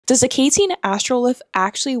Does the K18 ASTROLIFT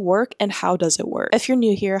actually work, and how does it work? If you're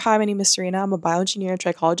new here, hi, my name is Serena. I'm a bioengineer and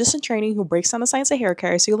trichologist in training who breaks down the science of hair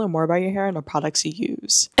care so you learn more about your hair and the products you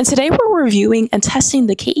use. And today we're reviewing and testing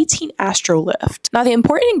the K18 ASTROLIFT. Now, the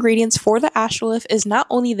important ingredients for the ASTROLIFT is not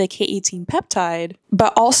only the K18 peptide,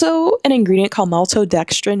 but also an ingredient called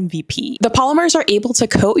maltodextrin VP. The polymers are able to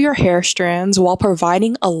coat your hair strands while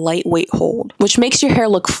providing a lightweight hold, which makes your hair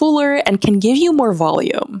look fuller and can give you more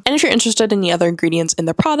volume. And if you're interested in the other ingredients in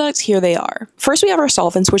the product, here they are. First, we have our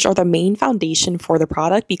solvents, which are the main foundation for the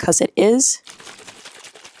product because it is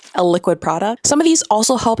a liquid product. Some of these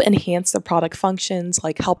also help enhance the product functions,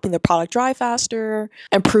 like helping the product dry faster,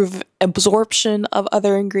 improve absorption of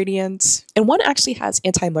other ingredients, and one actually has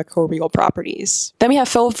antimicrobial properties. Then we have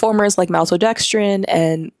film formers like maltodextrin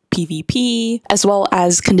and PVP, as well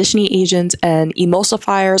as conditioning agents and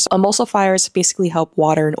emulsifiers. Emulsifiers basically help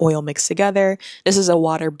water and oil mix together. This is a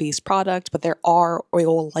water-based product, but there are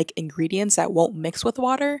oil-like ingredients that won't mix with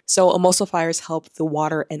water. So emulsifiers help the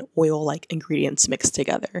water and oil-like ingredients mix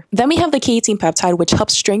together. Then we have the K18 peptide, which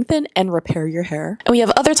helps strengthen and repair your hair. And we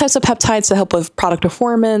have other types of peptides to help with product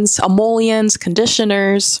performance, emollients,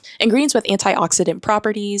 conditioners, ingredients with antioxidant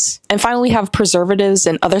properties. And finally, we have preservatives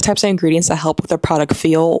and other types of ingredients that help with the product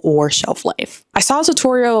feel or shelf life. I saw a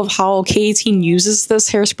tutorial of how K18 uses this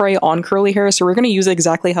hairspray on curly hair, so we're going to use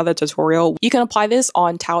exactly how the tutorial. You can apply this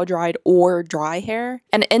on towel dried or dry hair,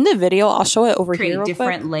 and in the video I'll show it over here real quick.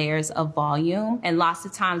 Different layers of volume, and lots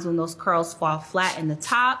of times when those curls fall flat in the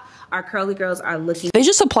top, our curly girls are looking. They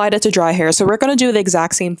just applied it to dry hair, so we're going to do the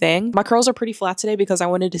exact same thing. My curls are pretty flat today because I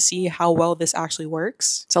wanted to see how well this actually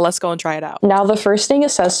works, so let's go and try it out. Now the first thing it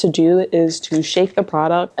says to do is to shake the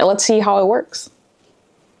product, and let's see how it works.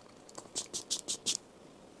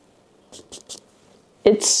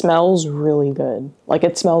 It smells really good. Like,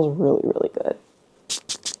 it smells really, really good.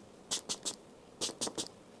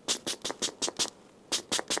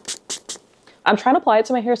 I'm trying to apply it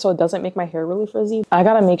to my hair so it doesn't make my hair really frizzy. I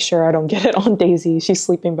gotta make sure I don't get it on Daisy. She's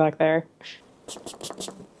sleeping back there.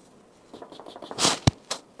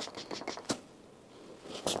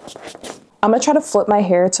 I'm gonna try to flip my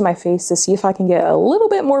hair to my face to see if I can get a little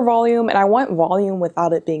bit more volume, and I want volume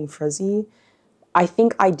without it being frizzy. I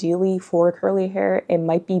think ideally for curly hair, it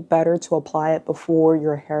might be better to apply it before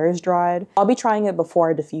your hair is dried. I'll be trying it before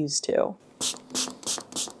I diffuse too.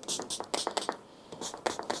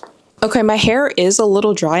 Okay, my hair is a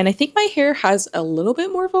little dry, and I think my hair has a little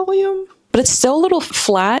bit more volume, but it's still a little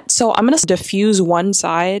flat. So I'm gonna diffuse one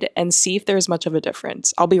side and see if there's much of a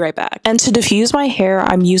difference. I'll be right back. And to diffuse my hair,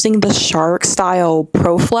 I'm using the Shark Style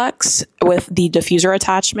Pro Flex with the diffuser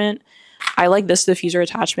attachment. I like this diffuser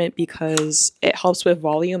attachment because it helps with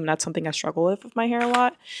volume, and that's something I struggle with my hair a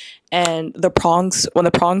lot. And the prongs, when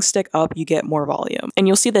the prongs stick up, you get more volume. And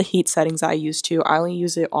you'll see the heat settings I use too. I only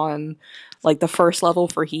use it on like the first level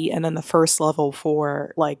for heat, and then the first level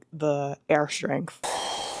for like the air strength.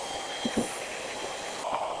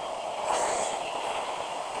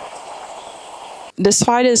 This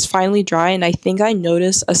side is finally dry, and I think I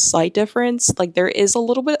noticed a slight difference. Like, there is a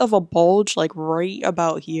little bit of a bulge like right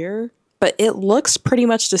about here, but it looks pretty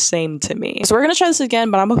much the same to me. So we're gonna try this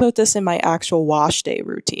again, but I'm gonna put this in my actual wash day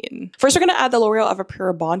routine. First, we're gonna add the L'Oreal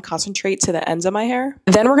Everpure Bond Concentrate to the ends of my hair.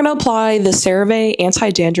 Then we're gonna apply the CeraVe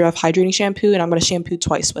Anti-Dandruff Hydrating Shampoo, and I'm gonna shampoo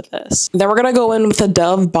twice with this. Then we're gonna go in with the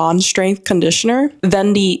Dove Bond Strength Conditioner,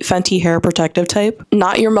 then the Fenty Hair Protective Type,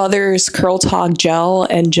 Not Your Mother's Curl Talk Gel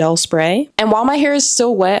and Gel Spray. And while my hair is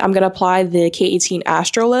still wet, I'm gonna apply the K18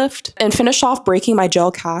 ASTROLIFT and finish off breaking my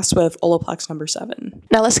gel cast with Olaplex No. 7.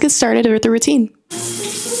 Now let's get started with the routine.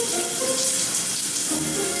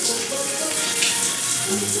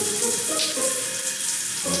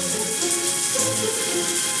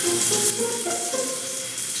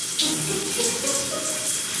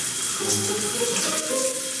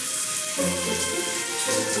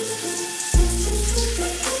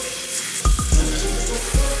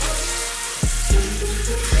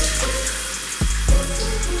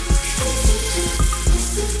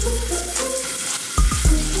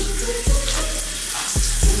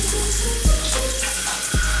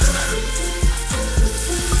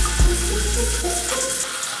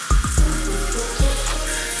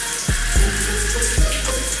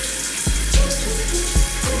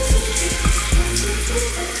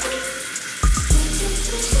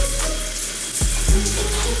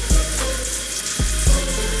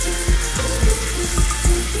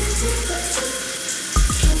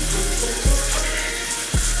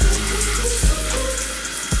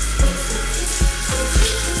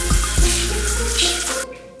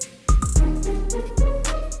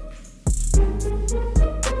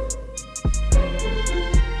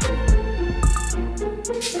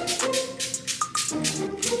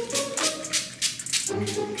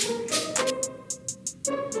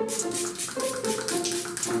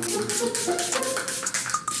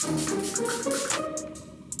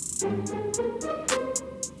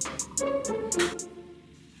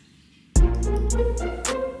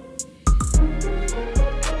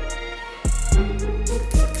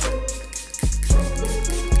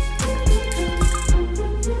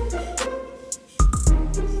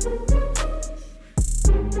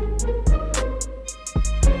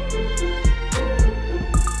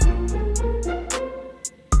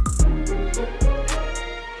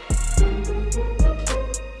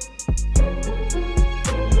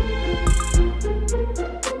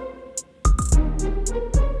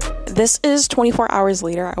 This is 24 hours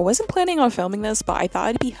later. I wasn't planning on filming this, but I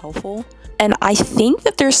thought it'd be helpful. And I think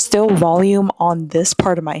that there's still volume on this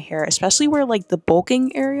part of my hair, especially where like the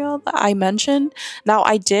bulking area that I mentioned. Now,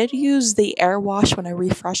 I did use the air wash when I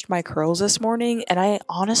refreshed my curls this morning, and I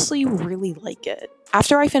honestly really like it.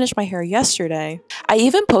 After I finished my hair yesterday, I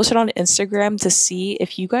even posted on Instagram to see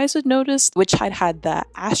if you guys had noticed which side had the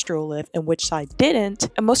AstroLift and which side didn't.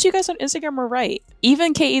 And most of you guys on Instagram were right,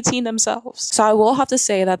 even K18 themselves. So I will have to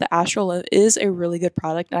say that the AstroLift is a really good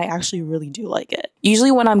product, and I actually really do like it.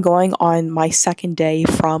 Usually when I'm going on my second day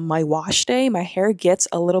from my wash day, my hair gets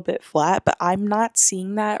a little bit flat, but I'm not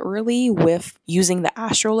seeing that really with using the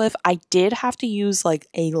AstroLift. I did have to use like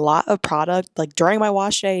a lot of product like during my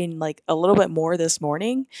wash day and like a little bit more this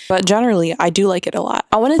morning, but generally I do like it a lot.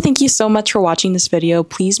 I want to thank you so much for watching this video.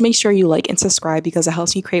 Please make sure you like and subscribe because it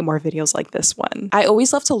helps me create more videos like this one. I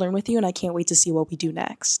always love to learn with you, and I can't wait to see what we do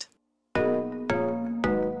next.